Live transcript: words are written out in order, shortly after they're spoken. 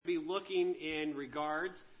looking in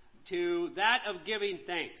regards to that of giving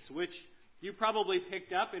thanks, which you probably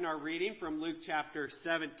picked up in our reading from Luke chapter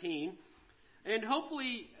 17. And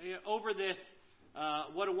hopefully over this,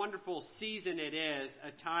 what a wonderful season it is,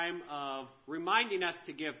 a time of reminding us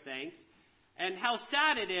to give thanks. And how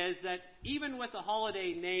sad it is that even with a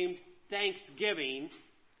holiday named Thanksgiving,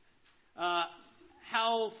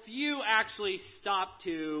 how few actually stop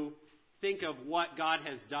to think of what God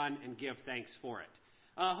has done and give thanks for it.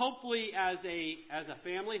 Hopefully, as a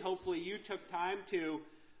family, hopefully you took time to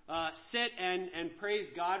sit and praise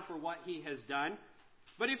God for what He has done.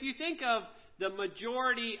 But if you think of the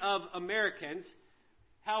majority of Americans,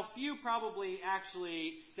 how few probably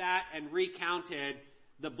actually sat and recounted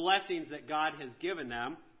the blessings that God has given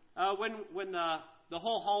them when the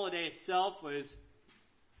whole holiday itself was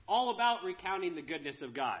all about recounting the goodness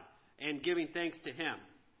of God and giving thanks to Him.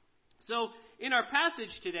 So in our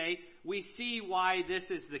passage today, we see why this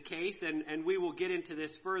is the case, and we will get into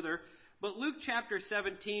this further. But Luke chapter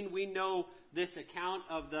 17, we know this account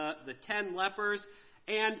of the 10 lepers.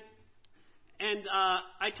 And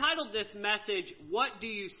I titled this message, What Do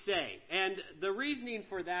You Say? And the reasoning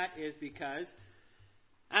for that is because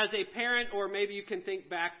as a parent, or maybe you can think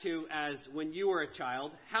back to as when you were a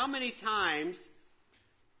child, how many times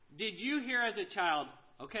did you hear as a child,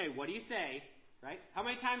 okay, what do you say? Right? How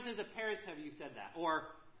many times as a parent have you said that? Or,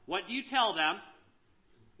 what do you tell them?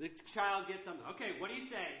 The child gets something. Okay, what do you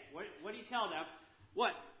say? What do you tell them?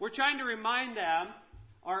 What? We're trying to remind them,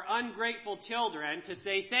 our ungrateful children, to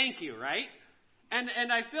say thank you, right?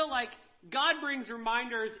 And I feel like God brings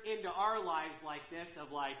reminders into our lives like this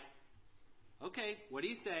of like, okay, what do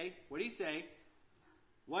you say? What do you say?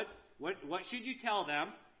 What should you tell them?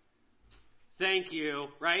 Thank you,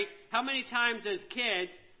 right? How many times as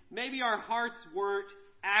kids, maybe our hearts weren't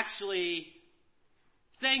actually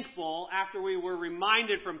thankful after we were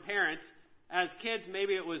reminded from parents. As kids,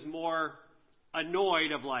 maybe it was more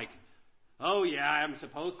annoyed of like, oh yeah, I'm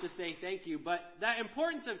supposed to say thank you. But that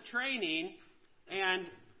importance of training, and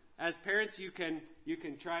as parents, you can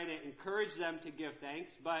try to encourage them to give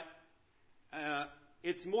thanks, but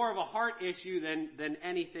it's more of a heart issue than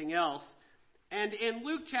anything else. And in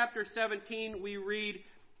Luke chapter 17, we read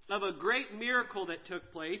of a great miracle that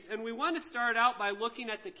took place. And we want to start out by looking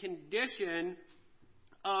at the condition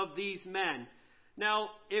of these men. Now,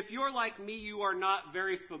 if you're like me, you are not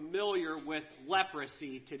very familiar with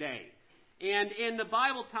leprosy today. And in the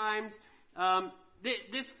Bible times,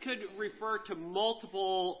 this could refer to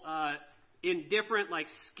multiple, in different like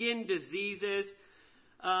skin diseases.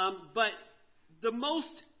 But the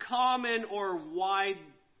most common or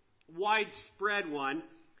widespread one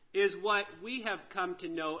is what we have come to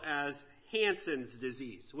know as Hansen's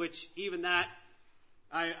disease, which even that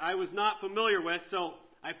I was not familiar with, so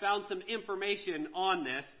I found some information on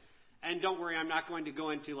this. And don't worry, I'm not going to go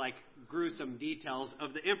into like gruesome details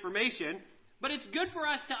of the information, but it's good for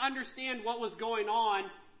us to understand what was going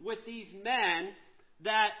on with these men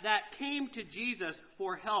that came to Jesus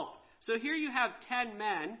for help. So here you have 10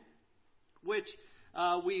 men, which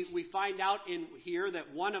we find out in here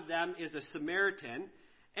that one of them is a Samaritan,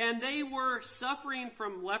 and they were suffering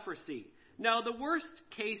from leprosy. Now, the worst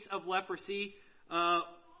case of leprosy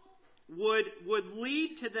would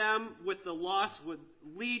lead to them would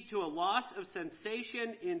lead to a loss of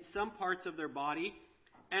sensation in some parts of their body,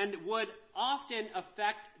 and would often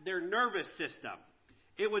affect their nervous system.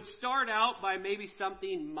 It would start out by maybe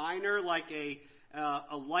something minor like a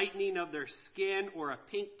lightening of their skin or a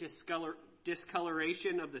pink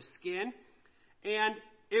discoloration of the skin, and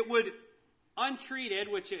it would, untreated,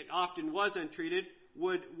 which it often was untreated,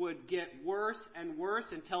 would get worse and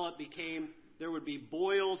worse until it became, there would be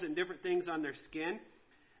boils and different things on their skin.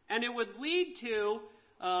 And it would lead to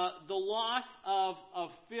the loss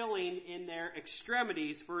of feeling in their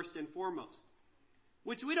extremities first and foremost.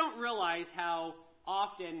 Which we don't realize how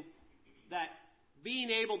often that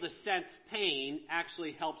being able to sense pain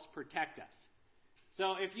actually helps protect us.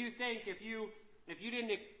 So if you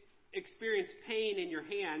didn't experience pain in your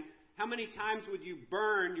hands, how many times would you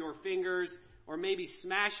burn your fingers or maybe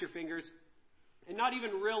smash your fingers and not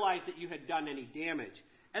even realize that you had done any damage?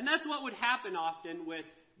 And that's what would happen often with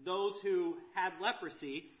those who had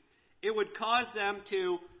leprosy. It would cause them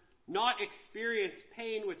to not experience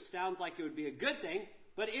pain, which sounds like it would be a good thing,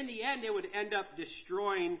 but in the end it would end up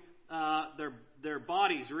destroying their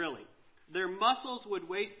bodies, really. Their muscles would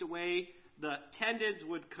waste away, the tendons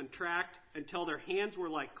would contract until their hands were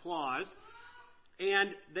like claws,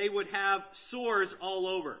 and they would have sores all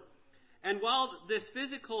over. And while this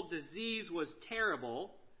physical disease was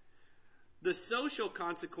terrible, the social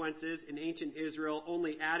consequences in ancient Israel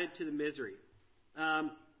only added to the misery.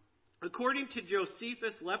 According to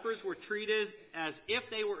Josephus, lepers were treated as if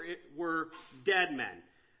they were dead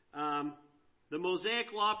men. The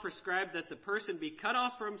Mosaic law prescribed that the person be cut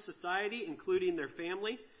off from society, including their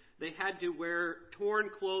family. They had to wear torn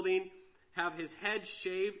clothing, have his head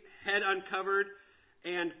shaved, head uncovered,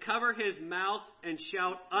 and cover his mouth and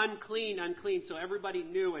shout, "Unclean, unclean." So everybody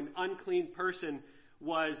knew an unclean person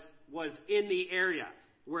was in the area,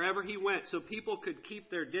 wherever he went, so people could keep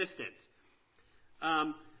their distance.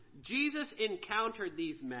 Jesus encountered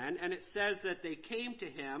these men, and it says that they came to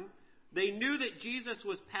him. They knew that Jesus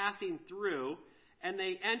was passing through, and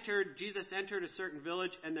Jesus entered a certain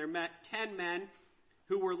village, and there met 10 men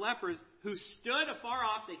who were lepers, who stood afar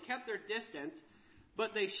off. They kept their distance,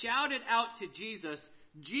 but they shouted out to Jesus,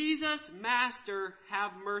 "Jesus, Master,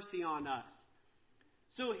 have mercy on us."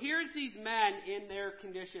 So here's these men in their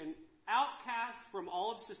condition, outcast from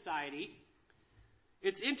all of society.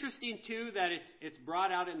 It's interesting, too, that it's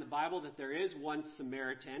brought out in the Bible that there is one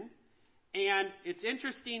Samaritan. And it's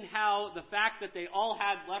interesting how the fact that they all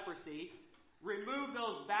had leprosy removed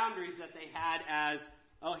those boundaries that they had as,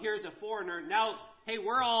 oh, here's a foreigner. Now, hey,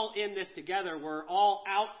 we're all in this together. We're all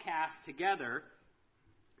outcast together.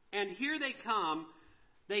 And here they come.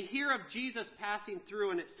 They hear of Jesus passing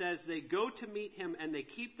through, and it says they go to meet him, and they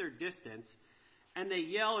keep their distance. And they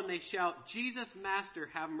yell and they shout, "Jesus, Master,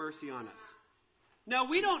 have mercy on us." Now,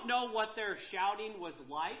 we don't know what their shouting was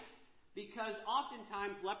like, because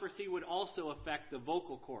oftentimes leprosy would also affect the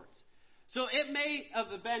vocal cords. So it may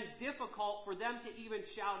have been difficult for them to even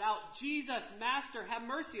shout out, "Jesus, Master, have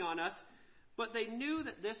mercy on us," but they knew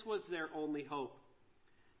that this was their only hope.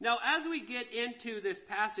 Now, as we get into this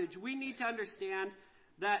passage, we need to understand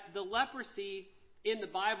that the leprosy in the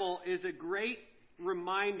Bible is a great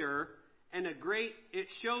reminder and it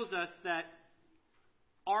shows us that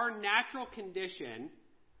our natural condition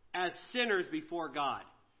as sinners before God.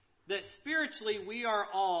 That spiritually we are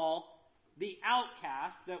all the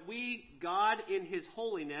outcasts, that God in his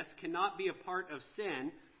holiness cannot be a part of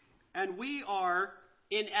sin, and we are,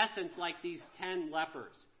 in essence, like these 10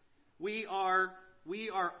 lepers. We are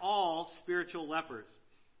all spiritual lepers.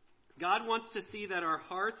 God wants to see that our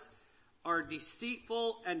hearts are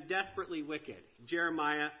deceitful and desperately wicked.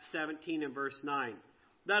 Jeremiah 17 and verse 9.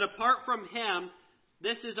 That apart from him,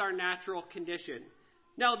 this is our natural condition.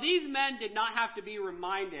 Now, these men did not have to be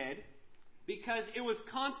reminded, because it was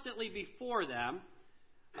constantly before them.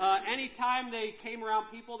 Anytime they came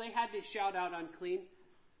around people, they had to shout out unclean.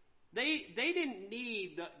 They didn't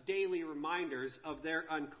need the daily reminders of their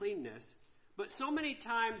uncleanness. But so many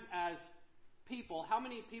times as people, how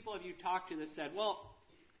many people have you talked to that said, "Well,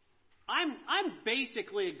 I'm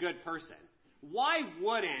basically a good person. Why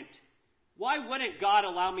wouldn't God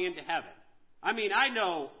allow me into heaven? I mean, I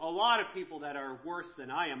know a lot of people that are worse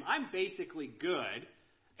than I am. I'm basically good.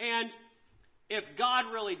 And if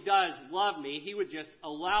God really does love me, he would just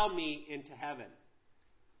allow me into heaven."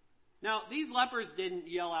 Now, these lepers didn't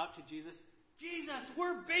yell out to Jesus, "Jesus,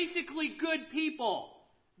 we're basically good people.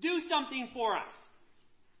 Do something for us."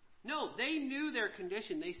 No, they knew their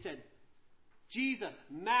condition. They said, "Jesus,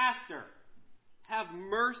 Master, have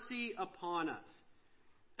mercy upon us."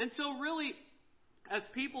 And so really, as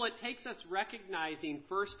people, it takes us recognizing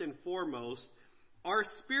first and foremost our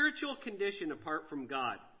spiritual condition apart from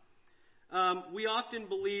God. We often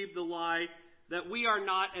believe the lie that we are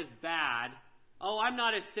not as bad. Oh, I'm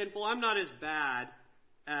not as sinful. I'm not as bad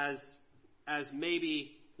as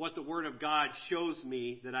maybe what the Word of God shows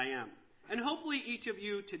me that I am. And hopefully each of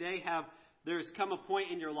you today there's come a point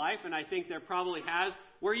in your life, and I think there probably has,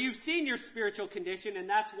 where you've seen your spiritual condition, and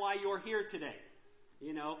that's why you're here today.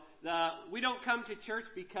 You know, we don't come to church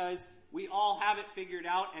because we all have it figured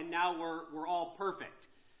out and now we're all perfect.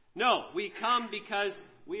 No, we come because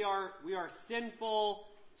we are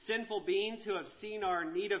sinful beings who have seen our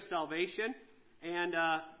need of salvation, and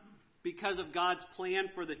because of God's plan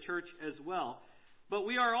for the church as well. But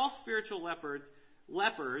we are all spiritual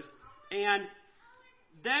lepers, and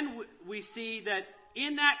then we see that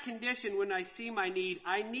in that condition, when I see my need,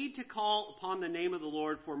 I need to call upon the name of the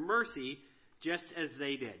Lord for mercy, just as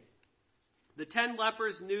they did. The 10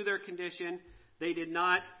 lepers knew their condition. They did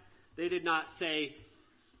not say,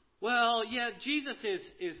 "Well, yeah, Jesus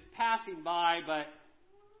is passing by, but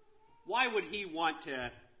why would he want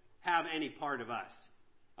to have any part of us?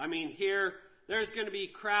 I mean, there's going to be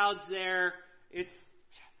crowds there.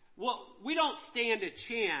 We don't stand a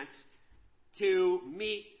chance to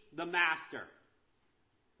meet the Master."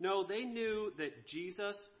 No, they knew that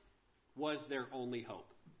Jesus was their only hope.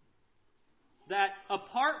 That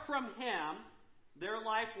apart from him, their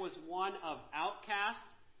life was one of outcast,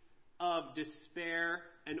 of despair,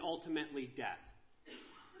 and ultimately death.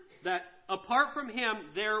 that apart from him,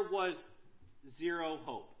 there was zero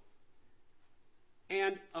hope.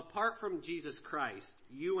 And apart from Jesus Christ,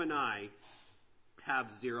 you and I have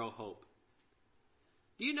zero hope.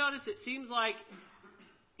 Do you notice it seems like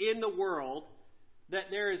in the world that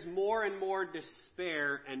there is more and more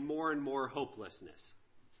despair and more hopelessness?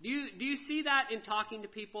 Do you see that in talking to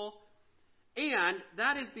people? And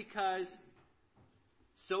that is because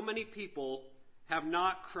so many people have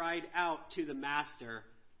not cried out to the Master,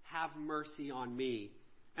 "Have mercy on me."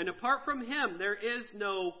 And apart from him, there is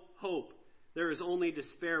no hope. There is only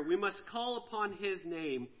despair. We must call upon his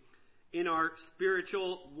name in our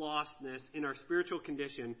spiritual lostness, in our spiritual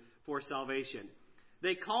condition for salvation.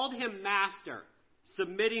 They called him Master,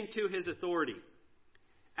 submitting to his authority.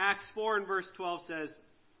 Acts 4 and verse 12 says,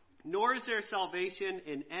 "Nor is there salvation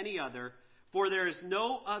in any other, for there is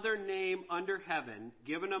no other name under heaven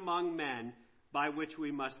given among men by which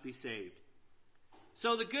we must be saved."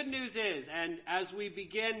 So the good news is, and as we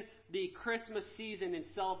begin the Christmas season in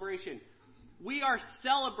celebration, we are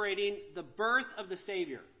celebrating the birth of the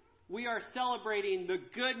Savior. We are celebrating the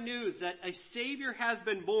good news that a Savior has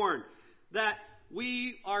been born, that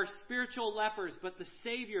we are spiritual lepers, but the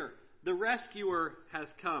Savior, the rescuer,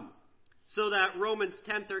 has come. So that Romans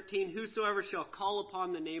 10:13, "Whosoever shall call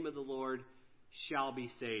upon the name of the Lord shall be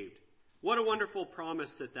saved." What a wonderful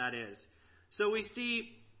promise that is. So we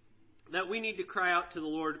see that we need to cry out to the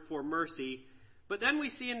Lord for mercy. But then we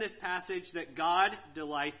see in this passage that God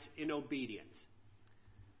delights in obedience.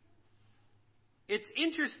 It's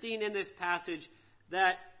interesting in this passage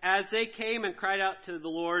that as they came and cried out to the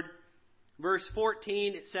Lord, verse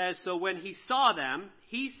 14, it says, "So when he saw them,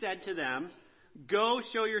 he said to them, 'Go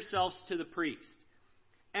show yourselves to the priest.'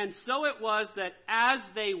 And so it was that as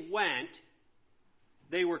they went,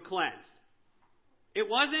 they were cleansed." It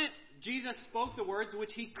wasn't Jesus spoke the words,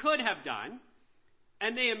 which he could have done,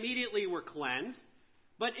 and they immediately were cleansed.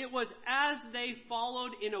 But it was as they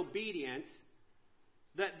followed in obedience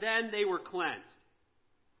that then they were cleansed.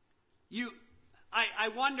 I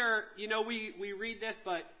wonder, we read this,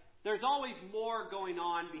 but there's always more going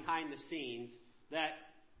on behind the scenes that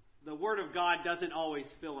the Word of God doesn't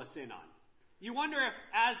always fill us in on. You wonder if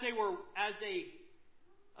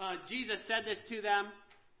Jesus said this to them,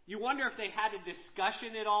 you wonder if they had a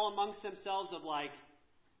discussion at all amongst themselves of like,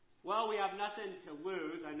 well, we have nothing to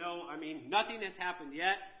lose. Nothing has happened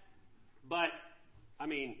yet, but,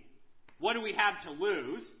 what do we have to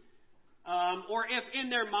lose? Or if in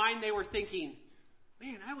their mind they were thinking,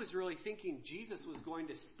 man, I was really thinking Jesus was going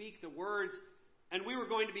to speak the words and we were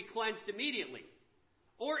going to be cleansed immediately.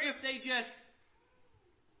 Or if they just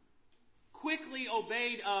quickly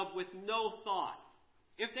obeyed with no thought.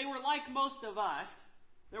 If they were like most of us,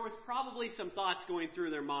 there was probably some thoughts going through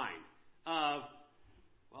their mind of,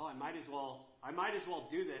 well, I might as well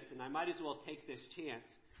do this, and I might as well take this chance.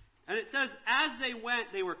 And it says, as they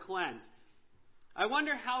went, they were cleansed. I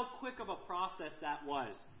wonder how quick of a process that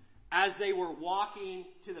was. As they were walking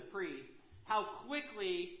to the priest, how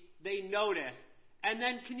quickly they noticed. And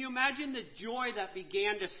then can you imagine the joy that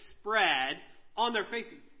began to spread on their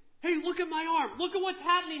faces? Hey, look at my arm. Look at what's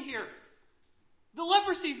happening here. The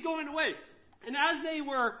leprosy's going away. And as they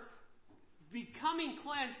were becoming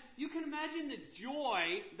cleansed, you can imagine the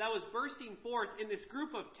joy that was bursting forth in this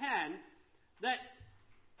group of 10 that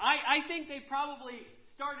I think they probably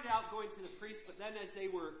started out going to the priest, but then as they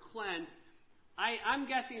were cleansed, I'm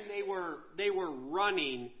guessing they were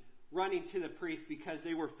running to the priest because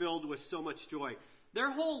they were filled with so much joy.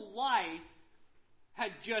 Their whole life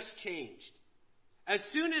had just changed. As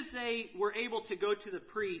soon as they were able to go to the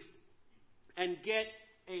priest and get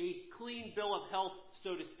a clean bill of health,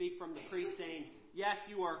 so to speak, from the priest saying, yes,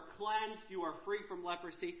 you are cleansed, you are free from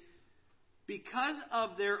leprosy. Because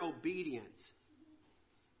of their obedience,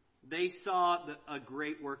 they saw a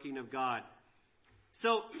great working of God.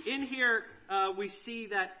 So in here, we see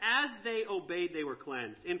that as they obeyed, they were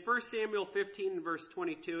cleansed. In 1 Samuel 15, verse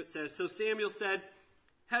 22, it says, "So Samuel said,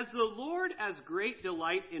 'Has the Lord as great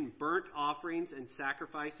delight in burnt offerings and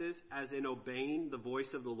sacrifices as in obeying the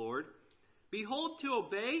voice of the Lord? Behold, to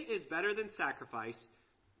obey is better than sacrifice,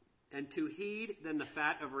 and to heed than the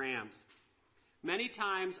fat of rams.'" Many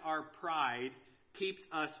times our pride keeps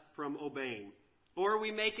us from obeying. Or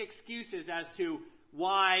we make excuses as to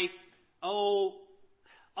why,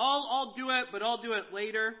 I'll do it, but I'll do it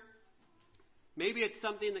later. Maybe it's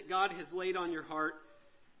something that God has laid on your heart.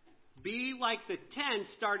 Be like the 10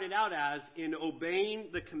 started out as in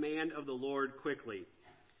obeying the command of the Lord quickly.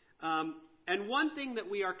 And one thing that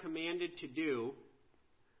we are commanded to do,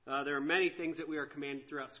 there are many things that we are commanded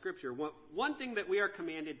throughout Scripture. One thing that we are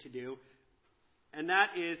commanded to do, and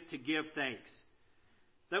that is to give thanks.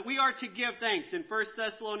 that we are to give thanks. In 1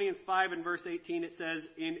 Thessalonians 5 and verse 18 it says,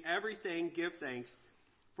 "In everything give thanks,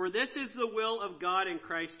 for this is the will of God in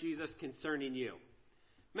Christ Jesus concerning you."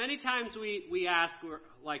 Many times we ask,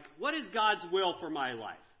 like, what is God's will for my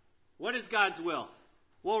life? What is God's will?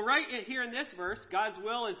 Well, right here in this verse, God's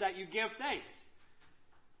will is that you give thanks.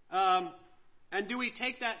 And do we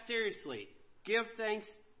take that seriously? Give thanks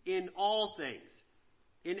in all things.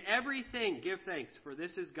 In everything, give thanks, for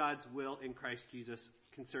this is God's will in Christ Jesus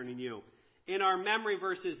concerning you. In our memory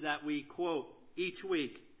verses that we quote each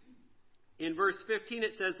week, in verse 15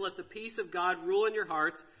 it says, "Let the peace of God rule in your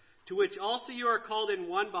hearts, to which also you are called in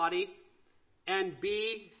one body, and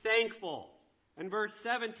be thankful." In verse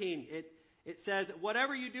 17 it says,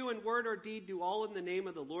 "Whatever you do in word or deed, do all in the name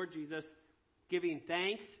of the Lord Jesus, giving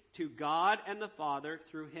thanks to God and the Father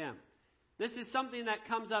through Him." This is something that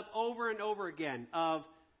comes up over and over again, of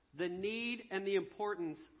the need and the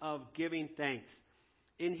importance of giving thanks.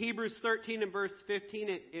 In Hebrews 13 and verse 15,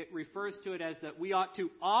 it refers to it as that we ought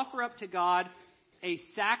to offer up to God a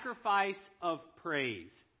sacrifice of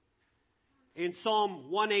praise. In Psalm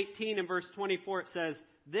 118 and verse 24, it says,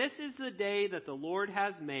 "This is the day that the Lord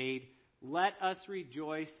has made. Let us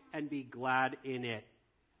rejoice and be glad in it."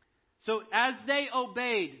 So as they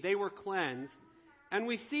obeyed, they were cleansed. And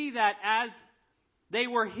we see that as they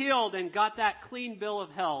were healed and got that clean bill of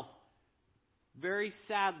health, very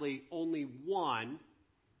sadly, only one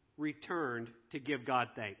returned to give God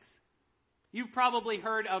thanks. You've probably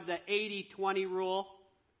heard of the 80-20 rule,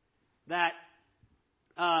 that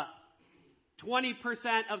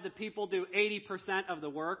 20% of the people do 80% of the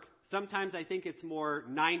work. Sometimes I think it's more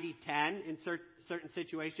 90-10 in certain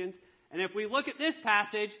situations. And if we look at this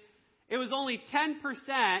passage, it was only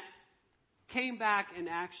 10% came back and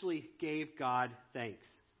actually gave God thanks.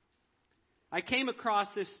 I came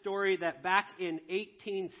across this story that back in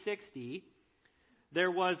 1860,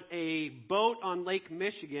 there was a boat on Lake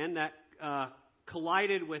Michigan that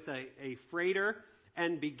collided with a freighter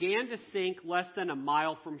and began to sink less than a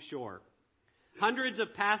mile from shore. Hundreds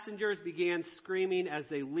of passengers began screaming as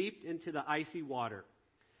they leaped into the icy water.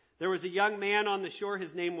 There was a young man on the shore.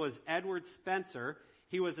 His name was Edward Spencer.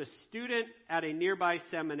 He was a student at a nearby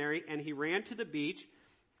seminary, and he ran to the beach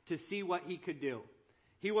to see what he could do.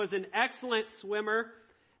 He was an excellent swimmer,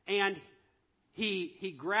 and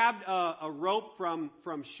he grabbed a rope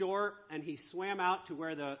from shore, and he swam out to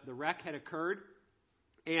where the wreck had occurred.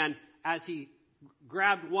 And as he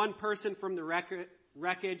grabbed one person from the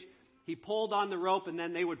wreckage, he pulled on the rope, and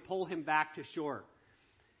then they would pull him back to shore.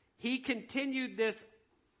 He continued this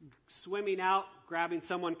swimming out, grabbing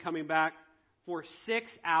someone, coming back, for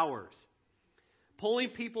 6 hours, pulling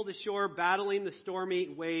people to shore, battling the stormy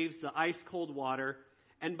waves, the ice-cold water,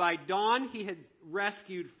 and by dawn he had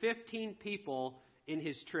rescued 15 people in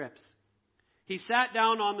his trips. He sat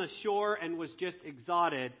down on the shore and was just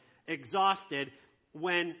exhausted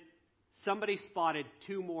when somebody spotted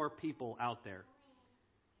 2 more people out there.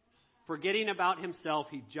 Forgetting about himself,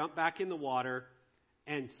 he jumped back in the water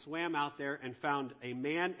and swam out there and found a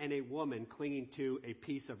man and a woman clinging to a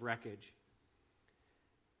piece of wreckage.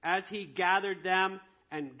 As he gathered them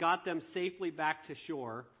and got them safely back to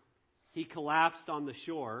shore, he collapsed on the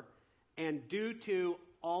shore, and due to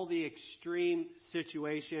all the extreme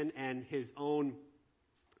situation and his own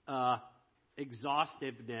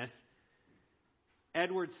exhaustiveness,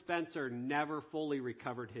 Edward Spencer never fully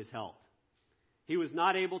recovered his health. He was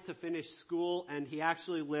not able to finish school, and he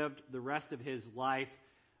actually lived the rest of his life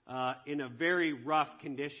in a very rough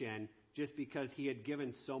condition just because he had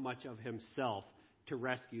given so much of himself to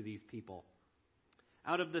rescue these people.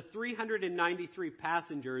 Out of the 393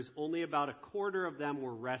 passengers, only about a quarter of them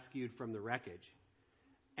were rescued from the wreckage.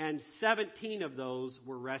 And 17 of those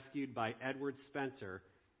were rescued by Edward Spencer,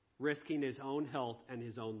 risking his own health and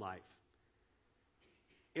his own life.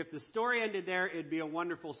 If the story ended there, it'd be a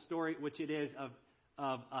wonderful story, which it is,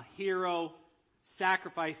 of a hero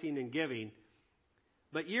sacrificing and giving.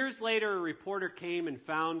 But years later, a reporter came and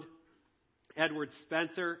found Edward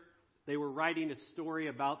Spencer. They were writing a story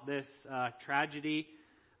about this tragedy,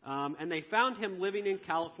 and they found him living in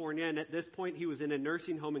California, and at this point he was in a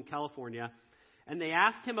nursing home in California, and they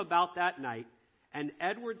asked him about that night, and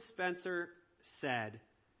Edward Spencer said,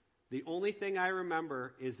 "The only thing I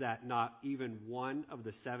remember is that not even one of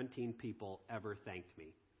the 17 people ever thanked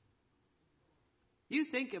me." You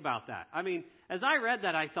think about that. I mean, as I read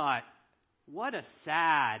that, I thought, what a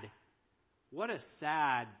sad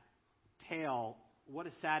tale. What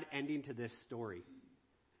a sad ending to this story.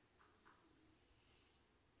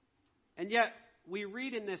 And yet, we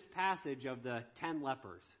read in this passage of the 10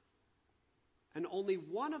 lepers, and only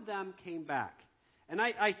one of them came back. And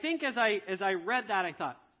I think as I read that, I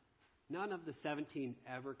thought, none of the 17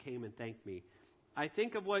 ever came and thanked me. I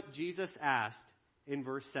think of what Jesus asked in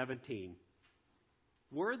verse 17.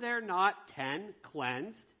 Were there not 10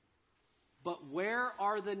 cleansed? But where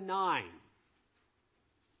are the 9?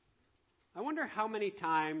 I wonder how many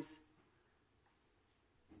times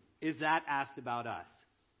is that asked about us?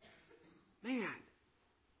 Man,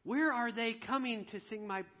 where are they coming to sing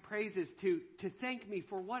my praises, to thank me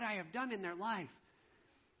for what I have done in their life?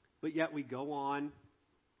 But yet we go on,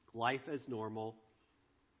 life as normal,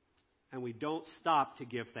 and we don't stop to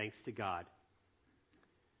give thanks to God.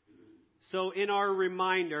 So in our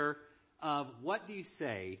reminder of what do you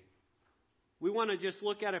say, we want to just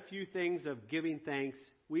look at a few things of giving thanks.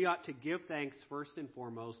 We ought to give thanks first and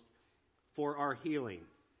foremost for our healing.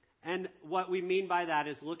 And what we mean by that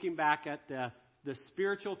is looking back at the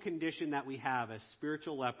spiritual condition that we have as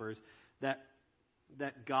spiritual lepers, that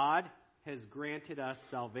God has granted us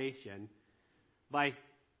salvation by,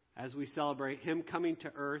 as we celebrate Him coming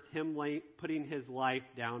to earth, Him putting His life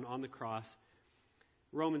down on the cross.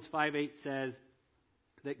 Romans 5:8 says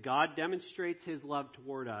that God demonstrates His love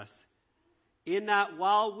toward us in that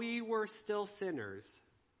while we were still sinners,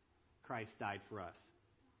 Christ died for us.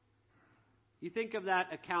 You think of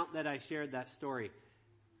that account that I shared, that story.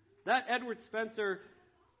 That Edward Spencer,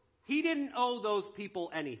 he didn't owe those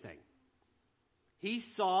people anything. He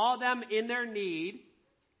saw them in their need,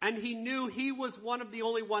 and he knew he was one of the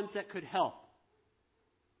only ones that could help.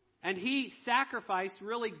 And he sacrificed,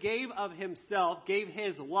 really gave of himself, gave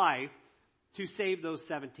his life to save those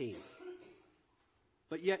 17.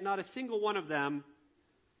 But yet not a single one of them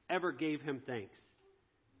ever gave him thanks.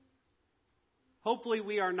 Hopefully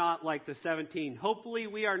we are not like the 17. Hopefully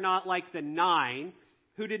we are not like the 9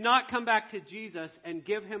 who did not come back to Jesus and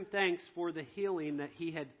give Him thanks for the healing that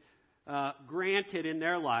He had granted in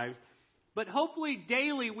their lives. But hopefully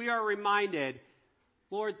daily we are reminded,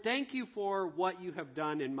 Lord, thank you for what you have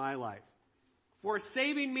done in my life. For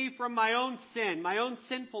saving me from my own sin, my own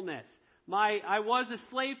sinfulness. I was a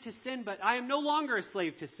slave to sin, but I am no longer a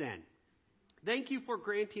slave to sin. Thank you for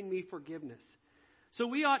granting me forgiveness. So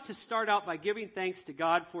we ought to start out by giving thanks to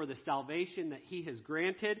God for the salvation that He has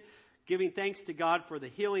granted, giving thanks to God for the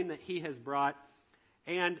healing that He has brought.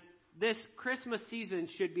 And this Christmas season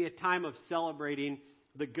should be a time of celebrating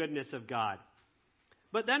the goodness of God.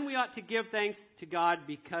 But then we ought to give thanks to God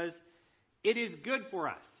because it is good for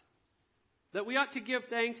us. That we ought to give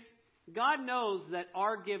thanks. God knows that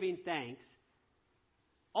our giving thanks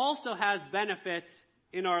also has benefits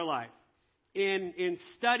in our life. In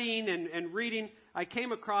studying and reading, I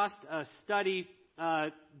came across a study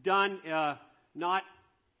done, not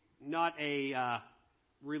a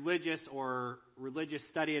religious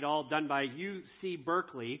study at all, done by UC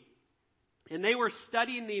Berkeley, and they were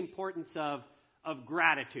studying the importance of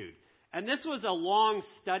gratitude. And this was a long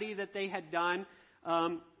study that they had done,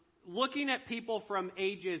 looking at people from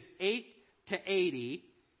ages 8 to 80,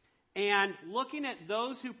 and looking at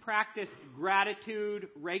those who practiced gratitude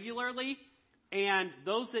regularly and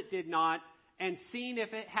those that did not, and seeing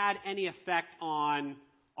if it had any effect on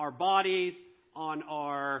our bodies, on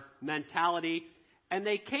our mentality. And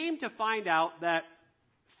they came to find out that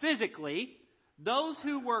physically, those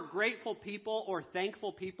who were grateful people or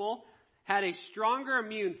thankful people had a stronger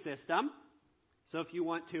immune system. So if you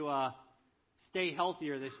want to stay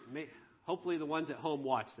healthier, hopefully the ones at home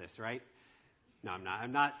watch this, right? No, I'm not.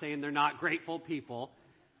 I'm not saying they're not grateful people.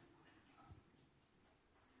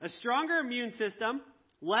 A stronger immune system,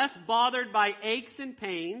 less bothered by aches and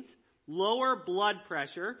pains, lower blood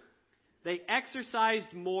pressure. They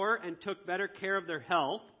exercised more and took better care of their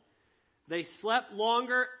health. They slept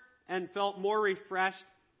longer and felt more refreshed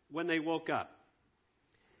when they woke up.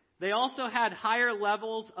 They also had higher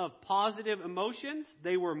levels of positive emotions.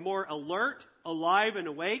 They were more alert, alive, and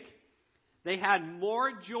awake. They had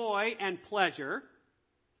more joy and pleasure,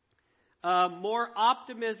 more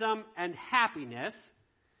optimism and happiness.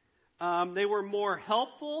 They were more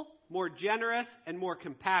helpful, more generous, and more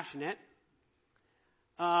compassionate.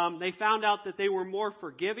 They found out that they were more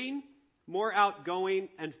forgiving, more outgoing,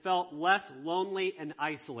 and felt less lonely and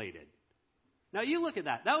isolated. Now you look at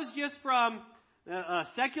that. That was just from a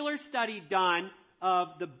secular study done of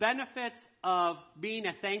the benefits of being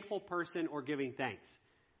a thankful person or giving thanks.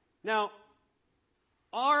 Now,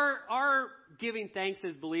 our giving thanks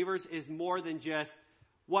as believers is more than just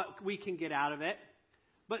what we can get out of it.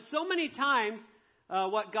 But so many times,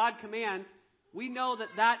 what God commands, we know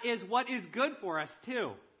that is what is good for us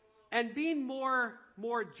too. And being more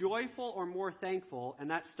joyful or more thankful, and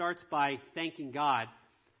that starts by thanking God,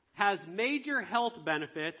 has major health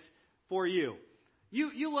benefits for you.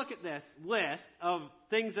 You look at this list of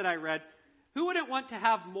things that I read. Who wouldn't want to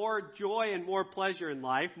have more joy and more pleasure in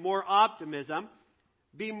life, more optimism,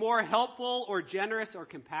 be more helpful or generous or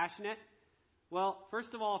compassionate? Well,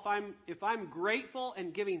 first of all, if I'm grateful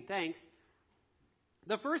and giving thanks,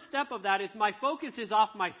 the first step of that is my focus is off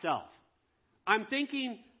myself. I'm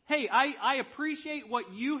thinking, hey, I appreciate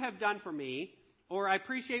what you have done for me, or I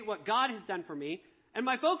appreciate what God has done for me, and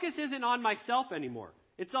my focus isn't on myself anymore.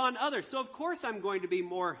 It's on others. So, of course, I'm going to be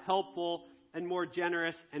more helpful and more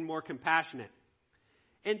generous and more compassionate.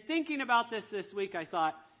 And thinking about this week, I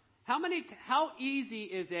thought, how easy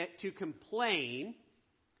is it to complain,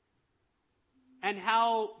 and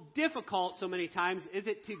how difficult so many times is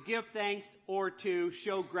it to give thanks or to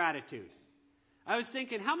show gratitude? I was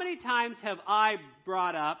thinking, how many times have I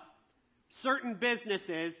brought up certain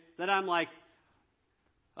businesses that I'm like,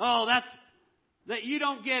 oh, that you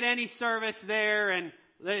don't get any service there, and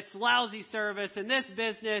it's lousy service, and this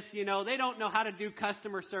business, they don't know how to do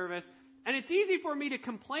customer service. And it's easy for me to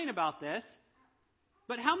complain about this,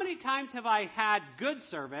 but how many times have I had good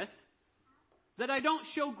service that I don't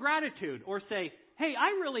show gratitude or say, hey, I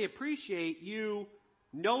really appreciate you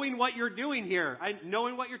knowing what you're doing here,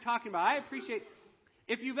 knowing what you're talking about. I appreciate.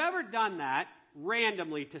 If you've ever done that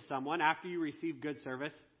randomly to someone after you receive good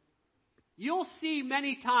service, you'll see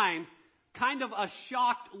many times kind of a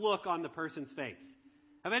shocked look on the person's face.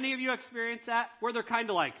 Have any of you experienced that? Where they're kind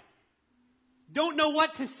of like, don't know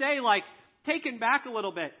what to say, like taken back a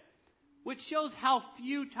little bit, which shows how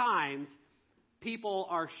few times people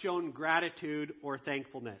are shown gratitude or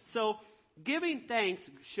thankfulness. So giving thanks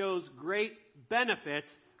shows great benefits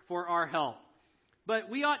for our health. But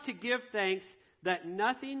we ought to give thanks that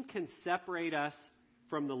nothing can separate us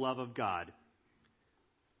from the love of God.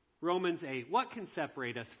 Romans 8, what can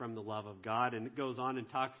separate us from the love of God? And it goes on and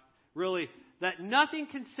talks really that nothing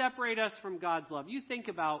can separate us from God's love. You think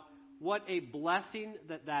about what a blessing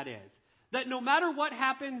that is. That no matter what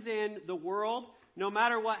happens in the world, no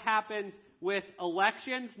matter what happens with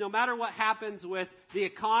elections, no matter what happens with the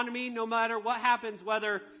economy, no matter what happens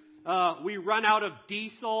whether we run out of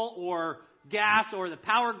diesel or gas or the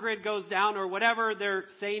power grid goes down or whatever they're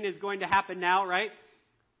saying is going to happen now, right?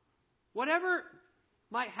 Whatever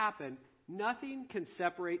might happen, nothing can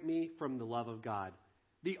separate me from the love of God.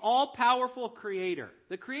 The all-powerful Creator,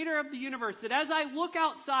 the Creator of the universe, that as I look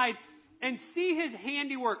outside and see His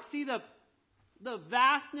handiwork, see the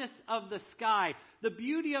vastness of the sky, the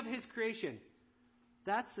beauty of His creation,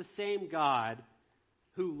 that's the same God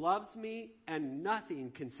who loves me, and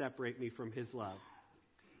nothing can separate me from His love.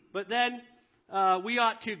 But then we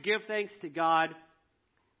ought to give thanks to God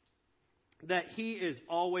that He is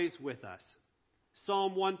always with us.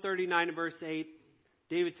 Psalm 139 and verse 8,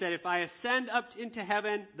 David said, if I ascend up into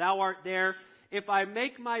heaven, thou art there. If I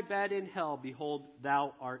make my bed in hell, behold,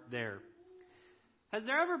 thou art there. Has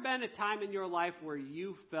there ever been a time in your life where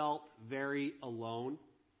you felt very alone?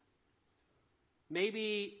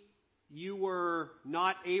 Maybe you were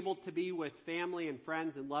not able to be with family and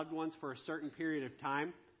friends and loved ones for a certain period of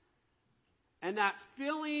time. And that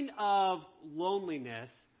feeling of loneliness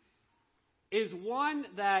is one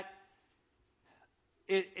that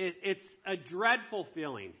it's a dreadful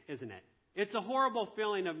feeling, isn't it? It's a horrible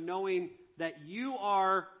feeling of knowing that you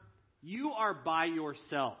are by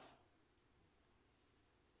yourself.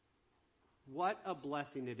 What a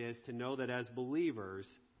blessing it is to know that as believers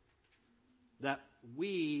that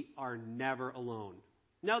we are never alone.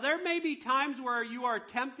 Now, there may be times where you are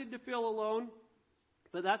tempted to feel alone,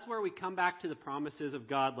 but that's where we come back to the promises of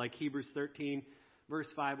God, like Hebrews 13, verse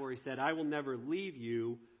 5, where He said, I will never leave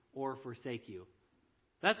you or forsake you.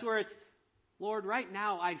 That's where it's, Lord, right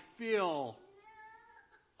now I feel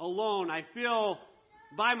alone. I feel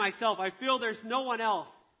by myself. I feel there's no one else.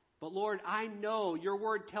 But Lord, I know your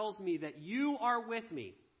word tells me that you are with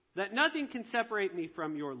me, that nothing can separate me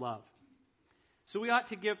from your love. So we ought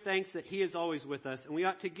to give thanks that He is always with us, and we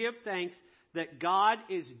ought to give thanks that God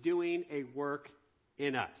is doing a work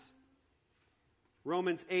in us.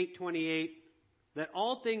 Romans 8:28, that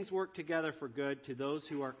all things work together for good to those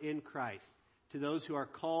who are in Christ, to those who are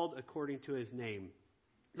called according to His name.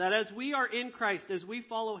 That as we are in Christ, as we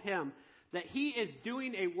follow Him, that He is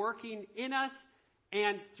doing a working in us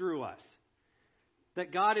and through us.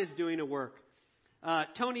 That God is doing a work.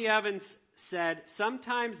 Tony Evans said,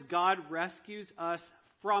 sometimes God rescues us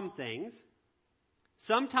from things.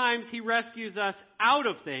 Sometimes He rescues us out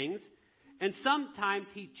of things. And sometimes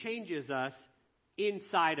He changes us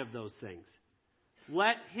inside of those things.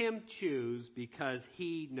 Let Him choose because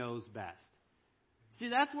He knows best. See,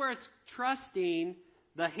 that's where it's trusting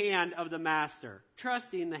the hand of the Master.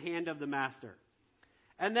 Trusting the hand of the Master.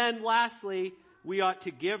 And then lastly, we ought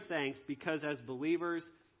to give thanks because as believers,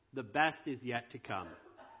 the best is yet to come.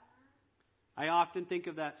 I often think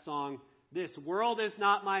of that song, "This world is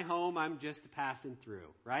not my home, I'm just passing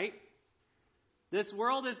through," right? This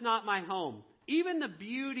world is not my home. Even the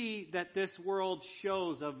beauty that this world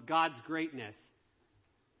shows of God's greatness,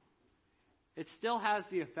 it still has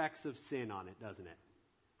the effects of sin on it, doesn't it?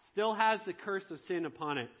 Still has the curse of sin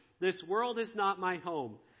upon it. This world is not my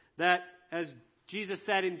home. That, as Jesus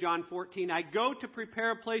said in John 14, I go to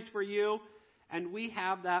prepare a place for you, and we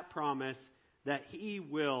have that promise that He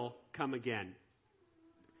will come again.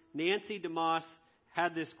 Nancy DeMoss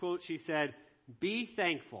had this quote. She said, "Be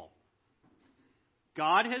thankful.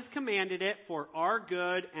 God has commanded it for our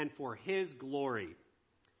good and for His glory."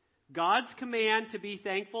 God's command to be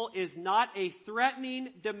thankful is not a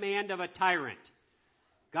threatening demand of a tyrant.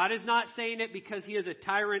 God is not saying it because He is a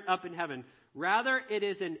tyrant up in heaven. Rather, it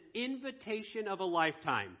is an invitation of a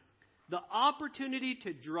lifetime. The opportunity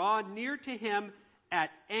to draw near to Him at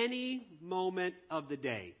any moment of the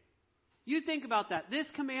day. You think about that. This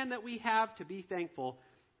command that we have to be thankful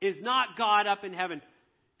is not God up in heaven.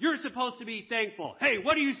 You're supposed to be thankful. Hey,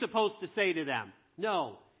 what are you supposed to say to them?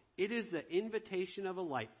 No, it is the invitation of a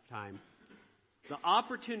lifetime. The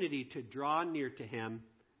opportunity to draw near to Him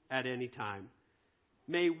at any time.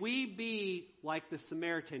 May we be like the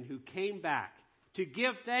Samaritan who came back to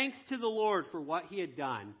give thanks to the Lord for what He had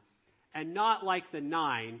done, and not like the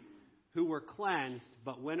 9 who were cleansed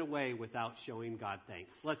but went away without showing God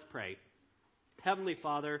thanks. Let's pray. Heavenly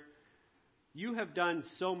Father, You have done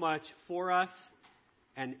so much for us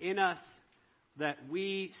and in us that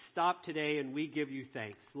we stop today and we give You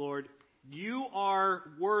thanks. Lord, You are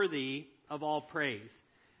worthy of all praise.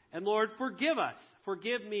 And Lord, forgive us.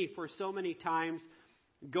 Forgive me for so many times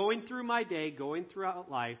going through my day, going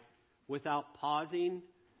throughout life, without pausing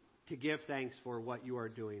to give thanks for what You are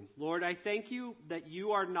doing. Lord, I thank You that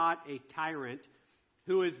You are not a tyrant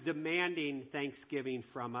who is demanding thanksgiving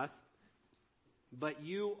from us, but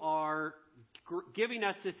You are giving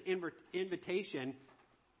us this invitation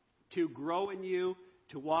to grow in You,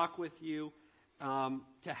 to walk with You,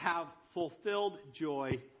 to have fulfilled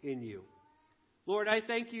joy in You. Lord, I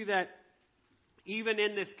thank You that even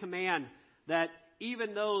in this command, that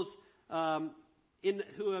even those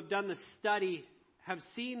who have done the study have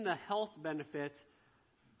seen the health benefits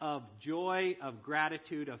of joy, of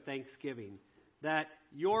gratitude, of thanksgiving. That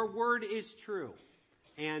Your word is true.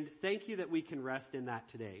 And thank You that we can rest in that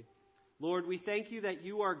today. Lord, we thank You that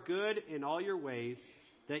You are good in all Your ways,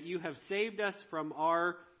 that You have saved us from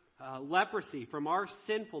our leprosy, from our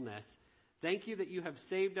sinfulness. Thank You that You have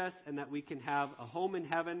saved us and that we can have a home in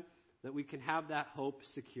heaven, that we can have that hope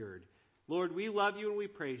secured. Lord, we love You and we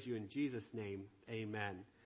praise You in Jesus' name. Amen.